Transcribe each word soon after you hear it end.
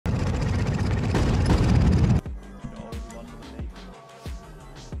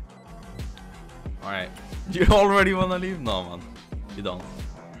Alright. You already wanna leave? No, man. You don't.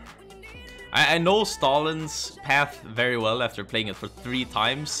 I know Stalin's path very well after playing it for 3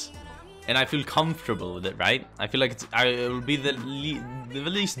 times. And I feel comfortable with it, right? I feel like it will be the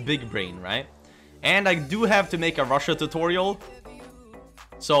least big brain, right? And I do have to make a Russia tutorial.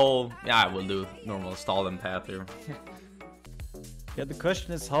 So, yeah, I will do normal Stalin path here. Yeah, the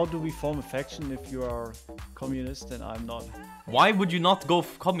question is, how do we form a faction if you are communist and I'm not? Why would you not go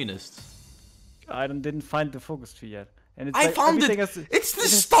communist? I didn't find the focus tree yet. And it's I like found it! Has, it's the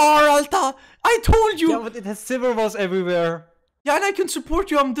star, Alta! I told you! Yeah, but it has civil wars everywhere. Yeah, and I can support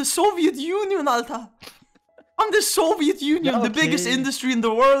you. I'm the Soviet Union, Alta. I'm the Soviet Union, yeah, okay. The biggest industry in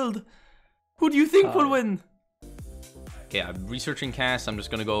the world. Who do you think will win? Okay, I'm researching cast. I'm just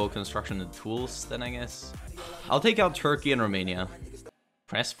gonna go construction and tools then, I guess. I'll take out Turkey and Romania.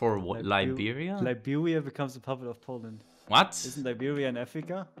 Press for what? Liberia? Liberia becomes the puppet of Poland. What? Isn't Liberia in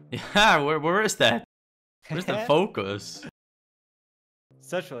Africa? Yeah, where is that? Where's the focus?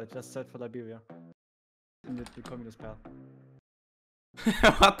 Search for it. Just search for Liberia. In the communist path.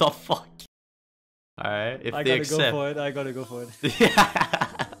 What the fuck? Alright, if they accept. I gotta go for it.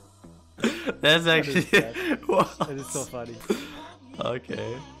 Yeah. That's actually... That is so funny.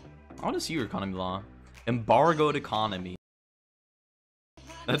 Okay. I want to see your economy law. Embargoed economy.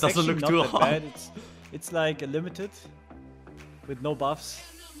 That doesn't look too hard. It's like a limited with no buffs.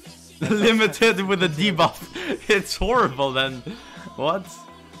 Limited with a debuff. It's horrible then. What?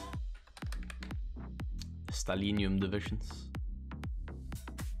 Stalinium divisions.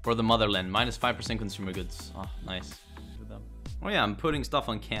 For the motherland, minus 5% consumer goods. Oh, nice. Oh yeah, I'm putting stuff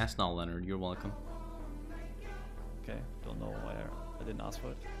on cast now, Leonard. You're welcome. Okay, don't know why I didn't ask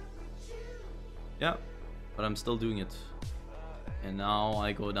for it. Yeah, but I'm still doing it. And now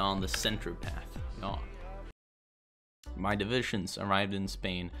I go down the center path. Yeah. My divisions arrived in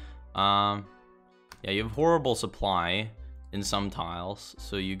Spain. Yeah, you have horrible supply in some tiles,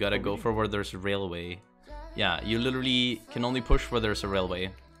 so you gotta go for where there's a railway. Yeah, you literally can only push where there's a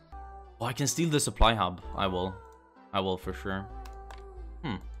railway. Oh, I can steal the supply hub. I will for sure.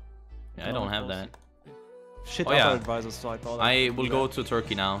 Yeah, I don't have that. Shit, oh, yeah. advisors, so I will go to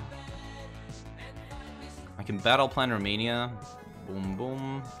Turkey now. I can battle plan Romania. Boom,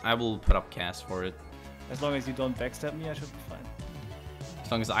 boom. I will put up cast for it. As long as you don't backstab me, I should be fine.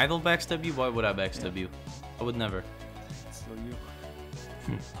 As long as I don't backstab you, why would I backstab you? I would never. So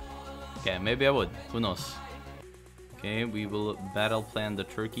you. Okay, maybe I would. Who knows? Okay, we will battle plan the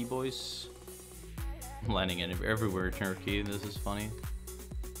Turkey boys. I'm landing everywhere in Turkey. This is funny.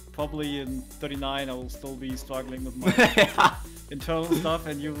 Probably in 39 I will still be struggling with my internal stuff,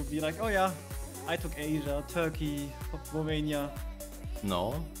 and you will be like, oh yeah, I took Asia, Turkey, Romania.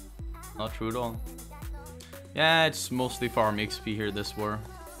 No, not true at all. Yeah, it's mostly for army XP here this war.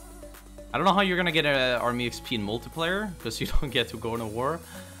 I don't know how you're gonna get army XP in multiplayer, because you don't get to go in a war.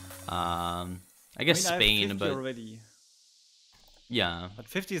 I guess I Spain, have 50 but already. Yeah. But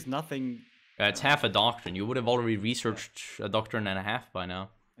 50 is nothing. It's half a doctrine. You would have already researched a doctrine and a half by now.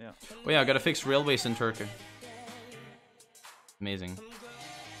 Yeah. Oh yeah, I gotta fix railways in Turkey. Amazing.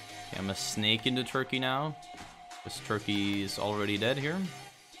 Okay, I'm a snake into Turkey now. Because Turkey is already dead here.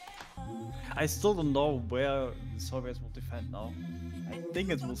 I still don't know where the Soviets will defend now. I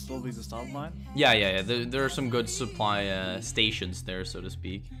think it will still be the start line. Yeah. There are some good supply stations there, so to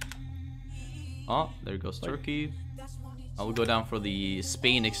speak. Oh, there goes Turkey. I will go down for the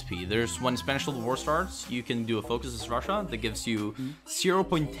Spain XP. There's when Spanish Civil War starts, you can do a focus as Russia that gives you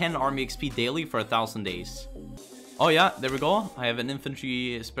 0.10 army XP daily for 1,000 days. Oh yeah, there we go. I have an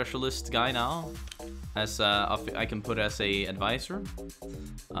infantry specialist guy now, as I can put as a advisor.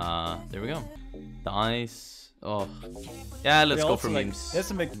 There we go. Dice. Oh, yeah. Let's go for memes.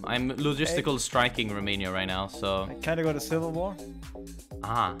 I'm logistical striking Romania right now, so. I kind of got a civil war.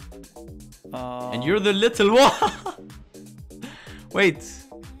 Ah. And you're the little one. Wait.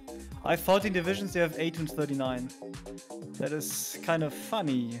 I have 14 divisions, they have 8 and 39. That is kind of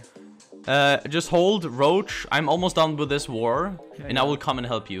funny. Just hold, Roach. I'm almost done with this war, yeah, and I will come and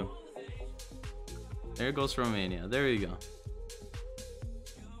help you. There goes Romania. There you go.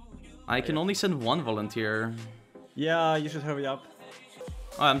 I can only send one volunteer. Yeah, you should hurry up.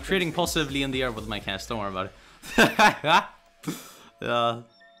 Oh, I'm trading positively in the air with my cast. Don't worry about it. Yeah,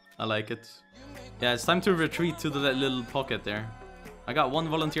 I like it. Yeah, it's time to retreat to the little pocket there. I got one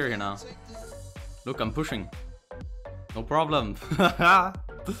volunteer here now. Look, I'm pushing. No problem. Yeah.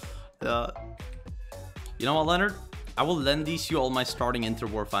 You know what, Leonard? I will lend these you all my starting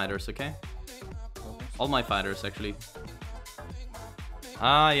interwar fighters, okay? All my fighters, actually.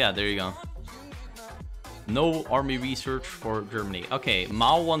 Ah, yeah, there you go. No army research for Germany. Okay,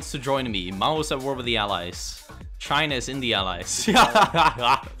 Mao wants to join me. Mao is at war with the Allies. China is in the Allies.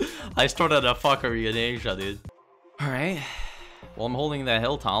 I started a fuckery in Asia, dude. Alright. Well, I'm holding that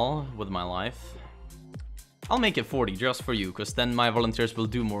hill towel with my life. I'll make it 40 just for you, because then my volunteers will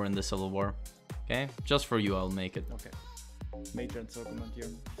do more in the Civil War. Okay? Just for you, I'll make it. Okay. Major encirclement here.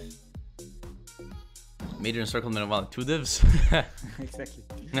 Major encirclement of what? 2 divs? Exactly.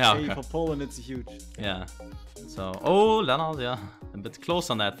 Yeah, Hey, okay. for Poland, it's huge. Yeah. So, oh, lennard, yeah. A bit close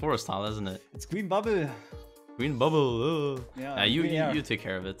on that forest tile, isn't it? It's green bubble. Green bubble. Oh. Yeah, You take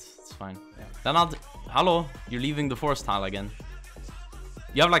care of it. It's fine. Yeah. Lennard, hello. You're leaving the forest tile again.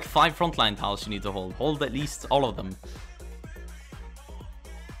 You have like 5 frontline tiles you need to hold. Hold at least all of them.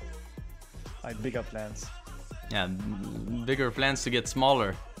 I had bigger plans. Yeah, bigger plans to get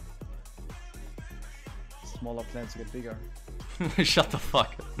smaller. Smaller plans to get bigger. Shut the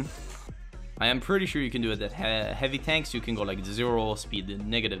fuck up. I am pretty sure you can do it at heavy tanks. You can go like 0 speed,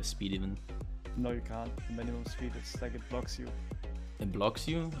 negative speed even. No, you can't. Minimum speed, it's like it blocks you. It blocks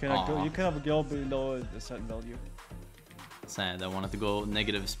you? You cannot go below a certain value. Sad, I wanted to go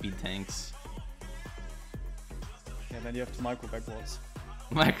negative speed tanks. Yeah, then you have to micro backwards.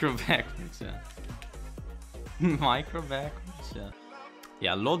 Micro backwards, yeah. Micro backwards, yeah.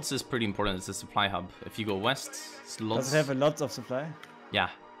 Yeah, Lodz is pretty important. It's a supply hub. If you go west, it's Lodz. Does it have a lot of supply? Yeah,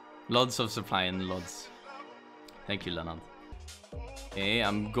 lots of supply in Lodz. Thank you, Lennard. Okay,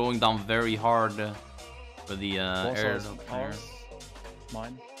 I'm going down very hard for the air. Ours.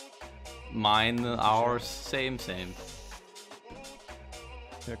 Mine. Mine, ours, same.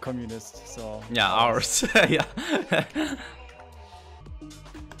 They're communist, so... Yeah, ours. Yeah.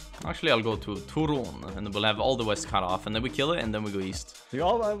 Actually, I'll go to Turun, and we'll have all the west cut off, and then we kill it, and then we go east.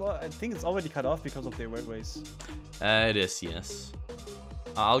 I think it's already cut off because of the railways. It is, yes.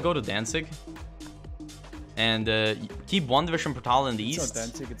 I'll go to Danzig. And keep 1 division per tile in the east. It's not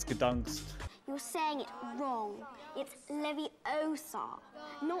Danzig, it's Gdansk. You're saying it wrong. It's Leviosa,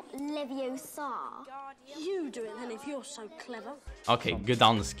 not Leviosa. You do it then if you're so clever. Okay,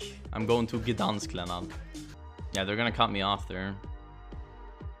 Gdansk. I'm going to Gdansk, Lennard. Yeah, they're gonna cut me off there.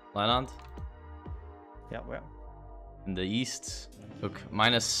 Lennard? Yeah, where? In the east. Look,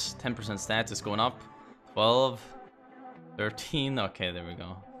 minus 10% stats is going up. 12. 13. Okay, there we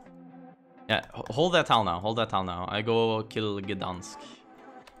go. Yeah, hold that tile now. Hold that tile now. I go kill Gdansk.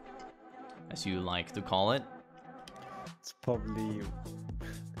 As you like to call it. It's probably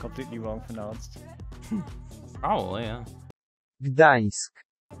completely wrong pronounced. Probably, yeah. Gdańsk.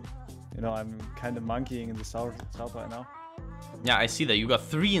 You know, I'm kind of monkeying in the south right now. Yeah, I see that. You got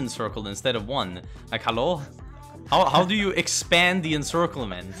 3 encircled instead of 1. Like, hello? How do you expand the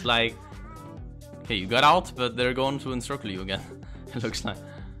encirclement? Like, okay, you got out, but they're going to encircle you again. It looks like.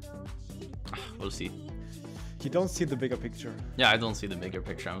 We'll see. You don't see the bigger picture. Yeah, I don't see the bigger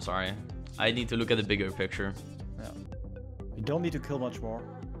picture. I'm sorry. I need to look at the bigger picture. Yeah. You don't need to kill much more.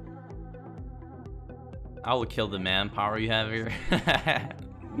 I will kill the manpower you have here.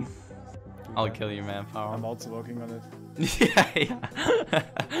 I'll kill your manpower. I'm also working on it. Yeah.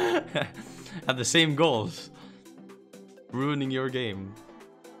 Have the same goals. Ruining your game.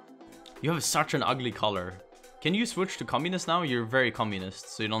 You have such an ugly color. Can you switch to communist now? You're very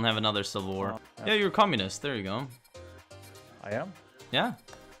communist, so you don't have another civil war. Yeah, you're communist. There you go. I am? Yeah.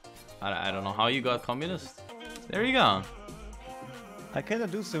 I don't know how you got communist. There you go. I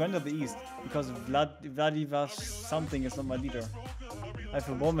cannot do surrender the east because Vladivar something is not my leader. I have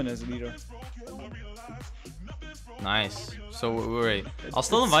a woman as a leader. Nice. So wait, I'll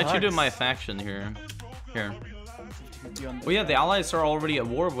still invite you to my faction here. Here. Oh yeah, the Allies are already at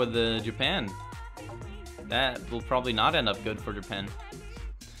war with Japan. That will probably not end up good for Japan.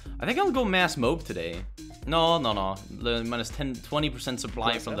 I think I'll go mass mob today. No. The minus 20%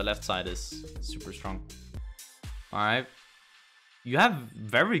 supply from the left side is super strong. Alright. You have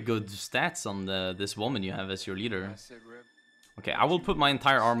very good stats on this woman you have as your leader. Okay, I will put my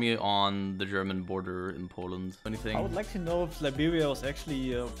entire army on the German border in Poland. Anything? I would like to know if Liberia was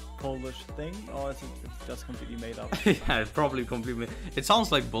actually a Polish thing or is it just completely made up? Yeah, it's probably completely... It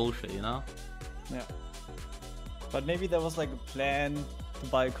sounds like bullshit, you know? Yeah. But maybe there was like a plan to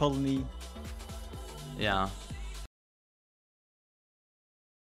buy a colony. Yeah.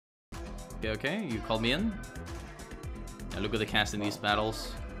 Okay, you called me in? Yeah, look at the cast in these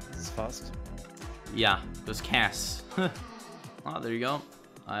battles. This is fast. Yeah, just cast. Oh, there you go.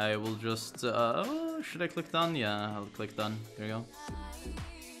 I will just... should I click done? Yeah, I'll click done. There you go.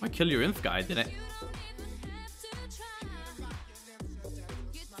 I kill your inf guy, did I?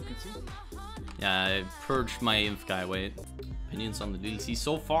 Yeah, I purged my inf guy, wait. opinions on the DLC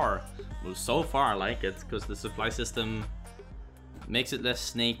so far. Well, so far I like it because the supply system makes it less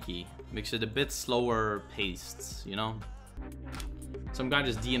snaky, makes it a bit slower paced, you know? Some guy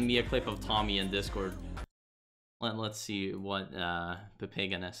just DM'd me a clip of Tommy in Discord. Let's see what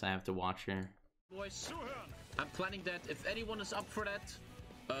Pepeganess I have to watch here. Boys, I'm planning that if anyone is up for that,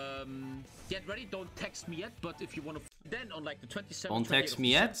 get ready. Don't text me yet, but if you want to, then on like the 27th. Don't text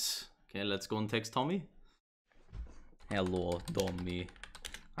me yet. Okay, let's go and text Tommy. Hello, Tommy.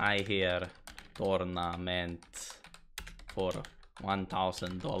 I hear tournament for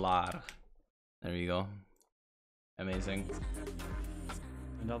 $1,000. There you go. Amazing.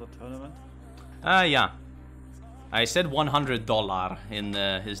 Another tournament? Yeah. I said $100 in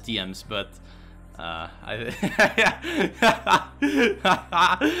his DMs, but I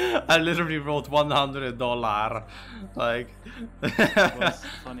literally wrote $100. Like, That was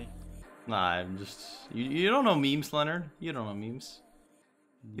funny. nah, I'm just you don't know memes, Leonard. You don't know memes.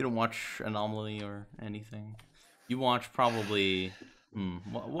 You don't watch Anomaly or anything. You watch probably.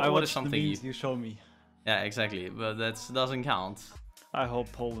 What is something you show me? Yeah, exactly. But that doesn't count. I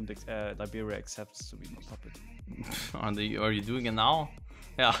hope Poland, Liberia accepts to be my puppet. Are you doing it now?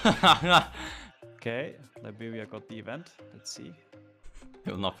 Yeah. Okay, Liberia got the event. Let's see.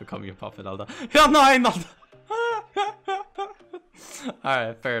 He will not become your puppet, Alda. Yeah, no, I'm not.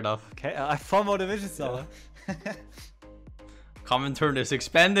 Alright, fair enough. Okay, I found more divisions now. Comintern is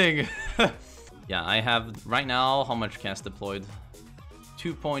expanding. Yeah, I have right now how much cast deployed?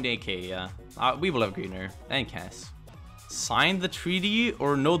 2.8k, yeah. We will have greener and cast. Sign the treaty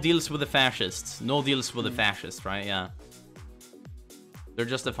or no deals with the fascists? No deals with the fascists, right? Yeah. They're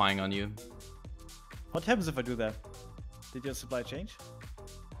justifying on you. What happens if I do that? Did your supply change?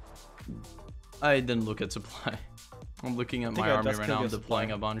 I didn't look at supply. I'm looking at my army right now. I'm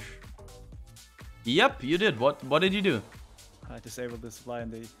deploying a bunch. Yep, you did. What did you do? I disabled the supply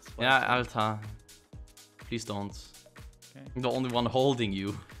and the supply. Yeah, Alta. Please don't. Okay. I'm the only one holding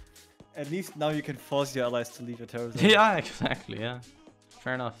you. At least now you can force your allies to leave your territory. Yeah, exactly, yeah.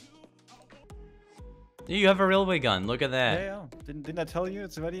 Fair enough. You have a railway gun, look at that. Yeah. Didn't I tell you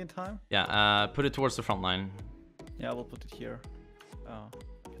it's ready in time? Yeah, put it towards the front line. Yeah, we'll put it here. Oh,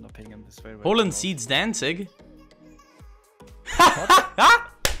 cannot ping him this way. Poland seeds Danzig. Hey,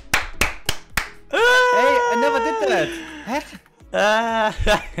 I never did that.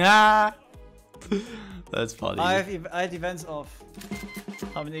 That's funny. I have events off.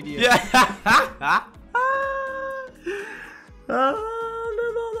 I'm an idiot. Yeah.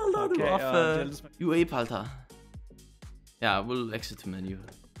 Okay, you ape, Alter. Yeah, we'll exit the menu.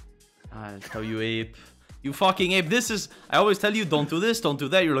 Alter, you ape. You fucking ape. This is... I always tell you, don't do this, don't do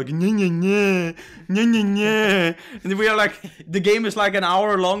that. You're like, nye, nye, nye, nye, nye, nye. And we are like, the game is like an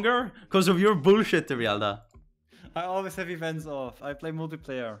hour longer because of your bullshit, Rialda. I always have events off. I play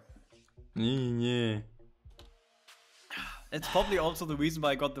multiplayer. Nye, nye. It's probably also the reason why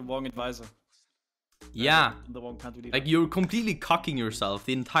I got the wrong advisor. Yeah. The wrong country leader. Like, you're completely cocking yourself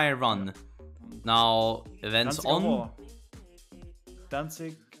the entire run. Now, events Danzig on. war.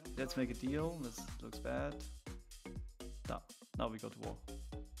 Danzig, let's make a deal. This looks bad. Now we go to war.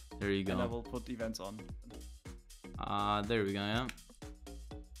 There you go. And I will put events on. There we go, yeah.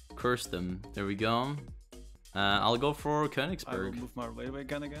 Curse them. There we go. I'll go for Königsberg. I will move my railway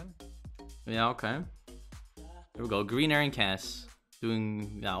gun again. Yeah, okay. There we go. Green Aaron cast.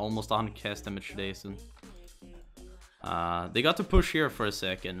 Doing almost 100 cast damage today, so. They got to push here for a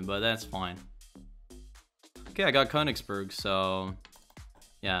second, but that's fine. Okay, I got Königsberg, so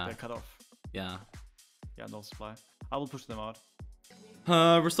yeah. They're cut off. Yeah. Yeah, no supply. I will push them out.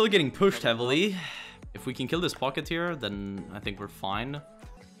 We're still getting pushed heavily. If we can kill this pocket here, then I think we're fine.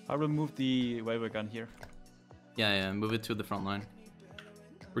 I will move the railway gun here. Yeah, move it to the front line.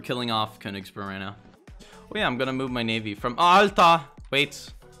 We're killing off Königsberg right now. Oh yeah, I'm gonna move my navy from Alta.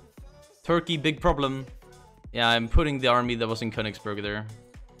 Wait. Turkey, big problem. Yeah, I'm putting the army that was in Königsberg there.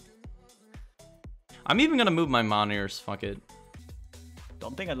 I'm even gonna move my Moniers, fuck it.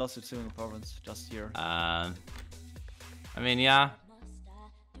 Don't think I lost a single province just here. I mean, yeah.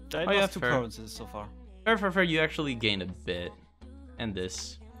 I lost two provinces so far. Fair, you actually gained a bit. And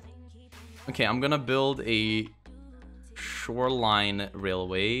this. Okay, I'm gonna build a shoreline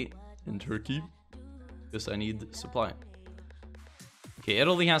railway in Turkey. Because I need supply. Okay,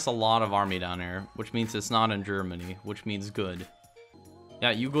 Italy has a lot of army down here, which means it's not in Germany, which means good.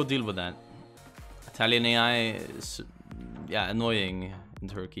 Yeah, you go deal with that. Italian AI is, annoying in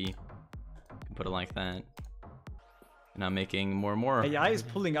Turkey. You can put it like that. And I'm making more and more. AI is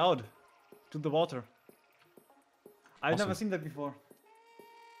pulling out to the water. I've Awesome. never seen that before.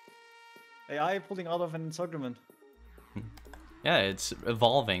 AI pulling out of an encirclement. Yeah, it's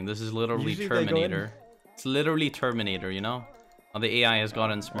evolving. This is literally Usually they go in. Terminator. It's literally Terminator, you know? Oh, the AI has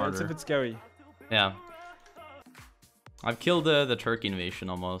gotten It's a smarter. bit scary. Yeah. I've killed the Turkey invasion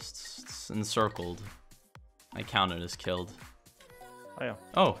almost. It's encircled. I count it as killed. Oh yeah.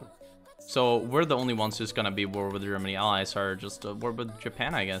 Oh. So we're the only ones who's gonna be at war with Germany. Allies are just at war with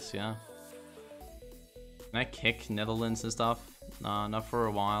Japan, I guess, yeah. Can I kick Netherlands and stuff? Nah, not for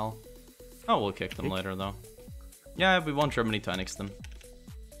a while. Oh, we'll kick them later though. Yeah, we want Germany to annex them.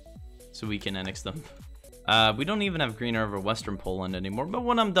 So we can annex them. We don't even have green over Western Poland anymore. But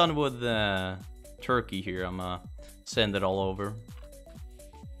when I'm done with Turkey here, I'm send it all over.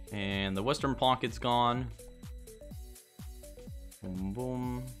 And the Western pocket's gone. Boom,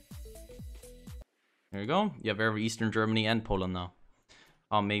 boom. There you go. You have every Eastern Germany and Poland now.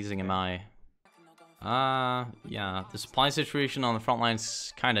 How amazing am I? Yeah, the supply situation on the front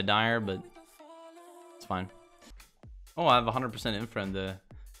line's kind of dire, but it's fine. Oh, I have 100% infra in the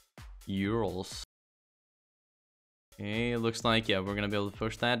Urals. Okay, it looks like, yeah, we're gonna be able to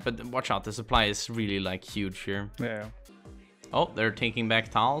push that, but watch out, the supply is really, like, huge here. Yeah. Oh, they're taking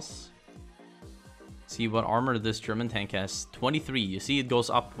back Tals. See what armor this German tank has. 23. You see it goes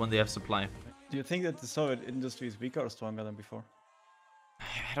up when they have supply. Do you think that the Soviet industry is weaker or stronger than before?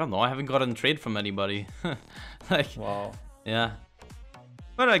 I don't know, I haven't gotten trade from anybody. Like, Wow. yeah.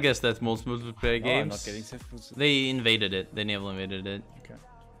 But I guess that's most multiplayer games. I'm not getting safe. They invaded it. They naval invaded it. Okay.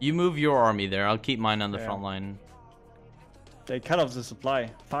 You move your army there. I'll keep mine on the Yeah. front line. They cut off the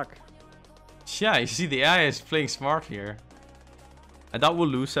supply. Fuck. Yeah, you see the AI is playing smart here. I thought we'll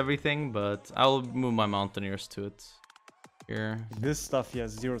lose everything, but I'll move my mountaineers to it. Here. This stuff here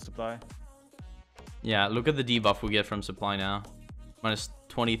has 0 supply. Yeah, look at the debuff we get from supply now. Minus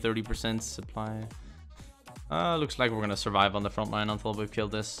 20-30% supply. Looks like we're gonna survive on the front line until we kill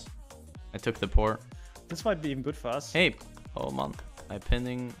this. I took the port. This might be even good for us. Hey, hold on. I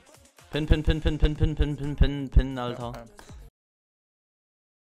pinning. Pin, Alter.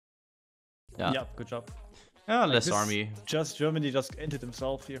 Yeah, good job. Yeah, less This- army. Just Germany just entered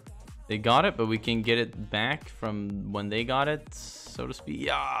himself here. They got it, but we can get it back from when they got it, so to speak.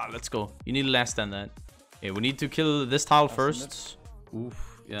 Yeah, let's go. You need less than that. Okay, we need to kill this tile first.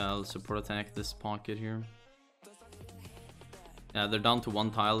 Oof. Yeah, I'll support attack this pocket here. Yeah, they're down to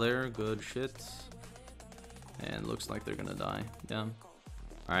 1 tile there. Good shit. And looks like they're gonna die. Yeah.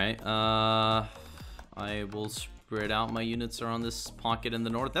 Alright, I will spread out my units around this pocket in the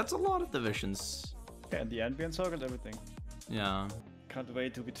north. That's a lot of divisions. Yeah, in the end we encircled everything. Yeah. Can't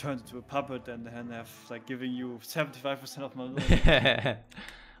wait to be turned into a puppet and then have like giving you 75% of my loot.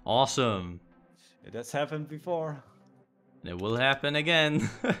 Awesome. It has happened before. It will happen again.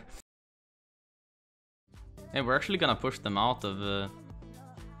 Hey, we're actually gonna push them out of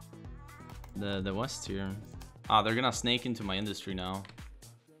the west here. Ah, they're gonna snake into my industry now.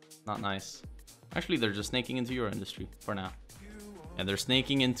 Not nice. Actually, they're just snaking into your industry for now. And they're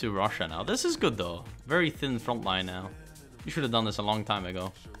snaking into Russia now. This is good though. Very thin front line now. You should have done this a long time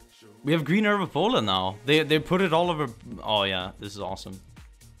ago. We have green over Poland now. They put it all over. Oh yeah, this is awesome.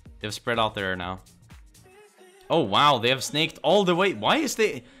 They've spread out there now. Oh wow, they have snaked all the way. Why is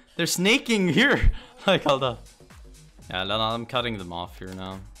they're snaking here? Like hold up. Yeah, I'm cutting them off here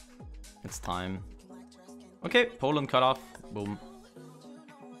now. It's time. Okay, Poland cut off. Boom.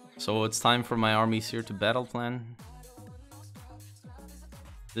 So it's time for my armies here to battle plan.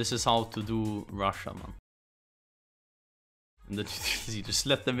 This is how to do Russia, man. And then you just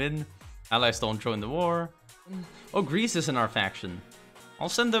let them in. Allies don't join the war. Oh, Greece is in our faction. I'll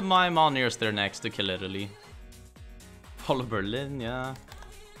send them my Mountaineers there next to kill Italy. Follow Berlin, yeah.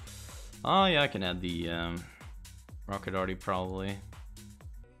 Oh yeah, I can add the rocket arty probably.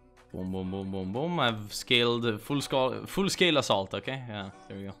 Boom, boom, boom, boom, boom. I've scaled full scale assault. Okay, yeah,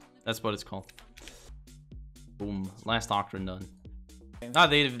 there we go. That's what it's called. Boom, last doctrine done. Ah,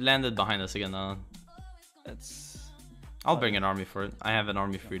 they've landed behind us again. I'll bring an army for it. I have an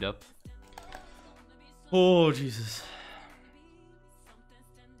army freed up. Oh Jesus.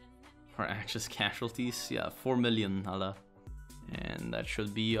 Our Axis casualties, yeah, 4 million, Allah. And that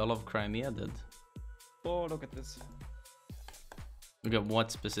should be all of Crimea dead. Oh, look at this. Look at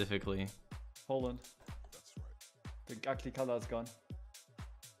what specifically? Poland. The ugly color is gone.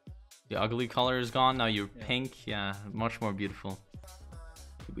 The ugly color is gone, now you're pink. Yeah, much more beautiful.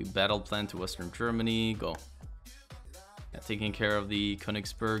 We battle plan to Western Germany, go. Yeah, taking care of the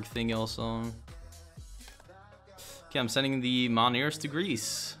Königsberg thing also. Okay, I'm sending the Mountaineers to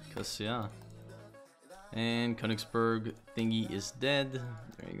Greece. Cause yeah. And Königsberg thingy is dead.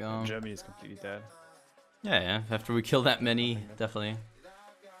 There you go. Germany is completely dead. Yeah, after we kill that many, definitely.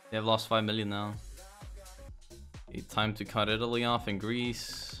 They have lost 5 million now. Okay, time to cut Italy off and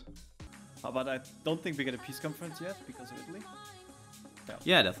Greece. But I don't think we get a peace conference yet because of Italy.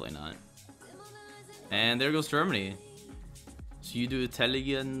 Yeah, definitely not. And there goes Germany. So you do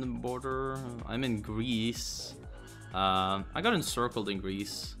Italian border. I'm in Greece. I got encircled in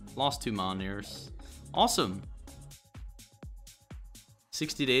Greece. Lost 2 Mountaineers. Awesome.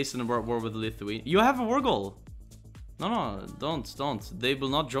 60 days in a war with Lithuania. You have a war goal. No, don't. They will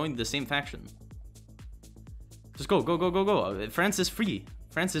not join the same faction. Just go. France is free.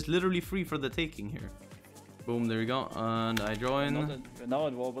 France is literally free for the taking here. Boom, there you go. And I join. We're now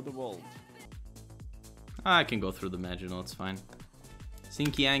at war with the world. I can go through the Maginot, it's fine.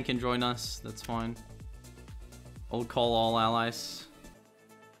 Xinjiang can join us, that's fine. I'll call all allies.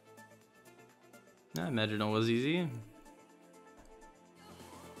 Yeah, Maginot was easy.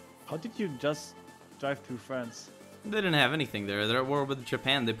 How did you just drive through France? They didn't have anything there. They're at war with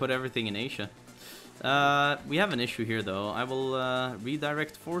Japan. They put everything in Asia. We have an issue here, though. I will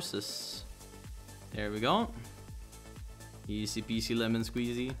redirect forces. There we go. Easy peasy lemon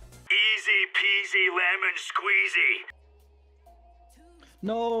squeezy. Easy peasy lemon squeezy.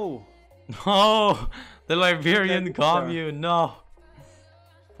 No! No! The Liberian commune, no!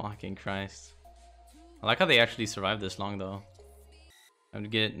 Fucking Christ. I like how they actually survived this long, though. Time to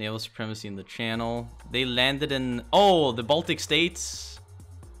get naval supremacy in the channel. They landed in... Oh, the Baltic states.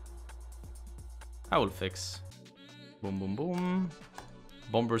 I will fix. Boom, boom, boom.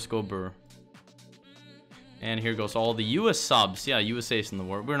 Bombers go burr. And here goes all the US subs. Yeah, USA's in the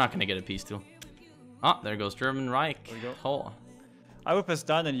war. We're not gonna get a peace deal. Ah, there goes German Reich. There we go. Oh. I will press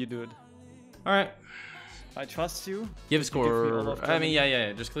done and you do it. Alright. I trust you. Give me score. all of I mean, Germany.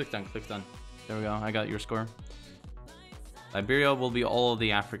 yeah. Just click done, click done. There we go. I got your score. Liberia will be all of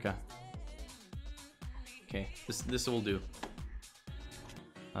the Africa. Okay, this will do.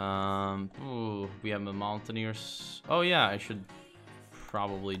 Ooh, we have the Mountaineers. Oh yeah, I should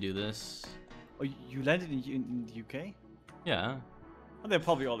probably do this. Oh, you landed in the UK? Yeah. Oh, they're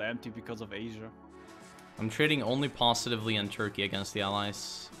probably all empty because of Asia. I'm trading only positively in Turkey against the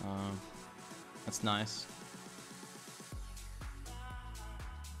allies. That's nice.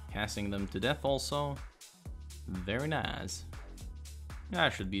 Casting them to death also. Very nice. Yeah,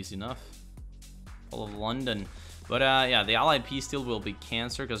 should be easy enough. All of London. But yeah, the Allied peace deal will be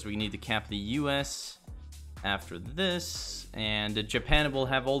cancer because we need to cap the US after this. And Japan will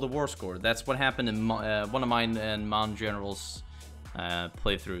have all the war score. That's what happened in one of mine and Mount General's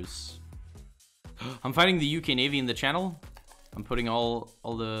playthroughs. I'm fighting the UK Navy in the channel. I'm putting all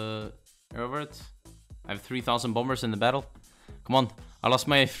the air over it. I have 3,000 bombers in the battle. Come on, I lost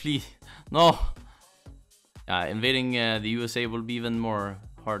my fleet. No. Invading the USA will be even more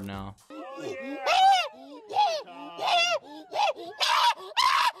hard now.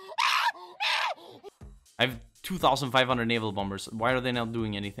 I have 2,500 naval bombers. Why are they not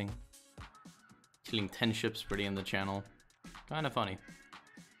doing anything? Killing 10 ships pretty in the channel. Kind of funny.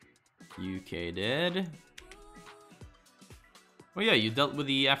 UK dead. Oh yeah, you dealt with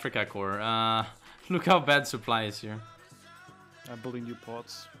the Africa Corps. Look how bad supply is here. I'm building new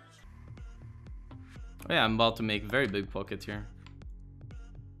ports. Oh yeah, I'm about to make very big pocket here.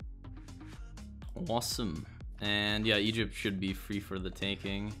 Awesome. And yeah, Egypt should be free for the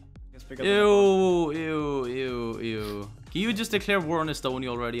taking. Ew. Can you just declare war on Estonia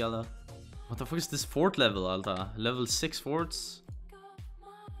already, Alta? What the fuck is this fort level, Alta? Level 6 forts?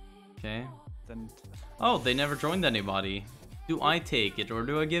 Okay. Then... Oh, they never joined anybody. Do I take it or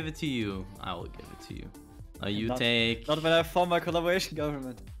do I give it to you? I will give it to you. You take... Not when I form my collaboration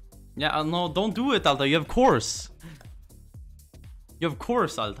government. Yeah, no, don't do it, Alta. You have course. You have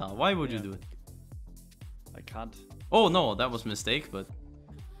course, Alta. Why would you do it? I can't. Oh, no, that was a mistake, but...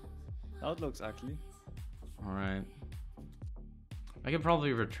 Now it looks ugly. Alright. I could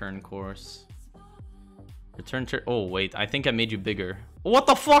probably return course. Return to... Oh, wait. I think I made you bigger. What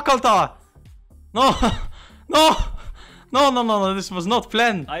the fuck, Alta? No! No! No. This was not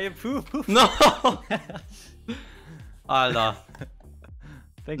planned. I approve. No! Alta.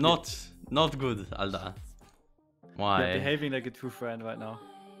 Thank you. Not good, Alta. Why? You're behaving like a true friend right now.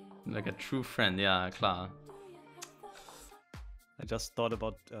 Like a true friend, yeah, klar. I just thought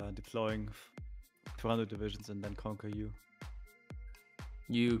about deploying 200 divisions and then conquer you.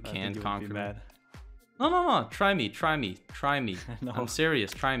 You can't conquer me. Mad. No. Try me. No. I'm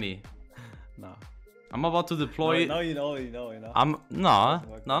serious. Try me. No. I'm about to deploy. No, you know.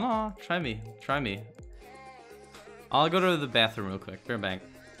 No. Try me. I'll go to the bathroom real quick. Be right back.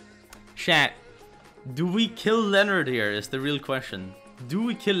 Chat. Do we kill Lennard here? Is the real question. Do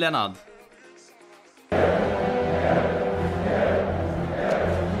we kill Lennard?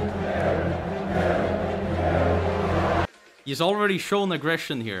 He's already shown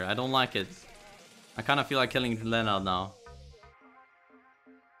aggression here. I don't like it. I kind of feel like killing Lennard now.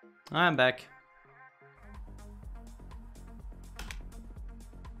 I'm back.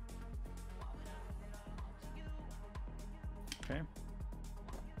 Okay.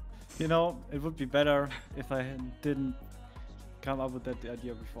 You know, it would be better if I didn't come up with that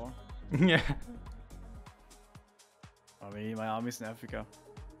idea before. Yeah. I mean, my army's in Africa.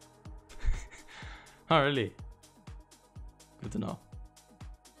 Oh, really? Good to know.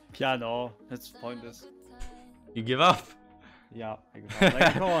 Yeah, no, that's pointless. You give up? Yeah, I give up.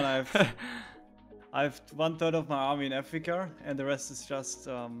 Like, come on, I've 1/3 of my army in Africa, and the rest is just,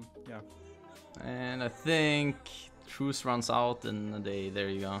 yeah. And I think truce runs out in a day. There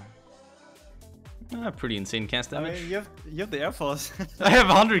you go. Pretty insane cast damage. I mean, you have the Air Force. I have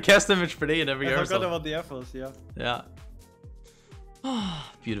 100 cast damage per day in every I air. forgot about the Air Force, yeah. Yeah.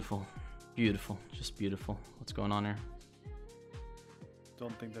 Ah, beautiful. Beautiful. Just beautiful. What's going on here?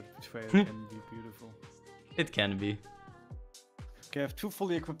 Don't think that betrayal can be beautiful. It can be. Okay, I have 2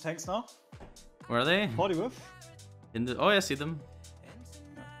 fully equipped tanks now. Where are they? 40 whiff. In the. Oh, I see them.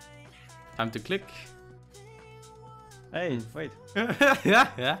 Time to click. Hey, wait. Yeah,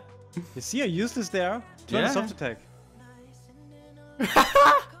 yeah. You see, I used this there. Turn Yeah. soft attack.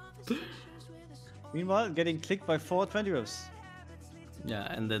 Meanwhile, getting clicked by 4 20 whiffs.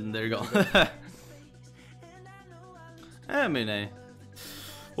 Yeah, and then there you go. I mean,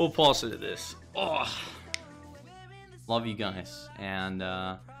 we'll pause it at this. Oh, love you guys, and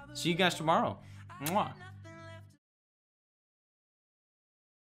see you guys tomorrow. Mwah.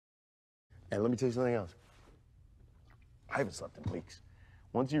 And let me tell you something else. I haven't slept in weeks.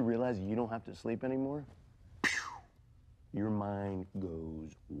 Once you realize you don't have to sleep anymore, your mind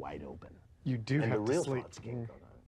goes wide open. You do and have the to real sleep. thoughts get going on.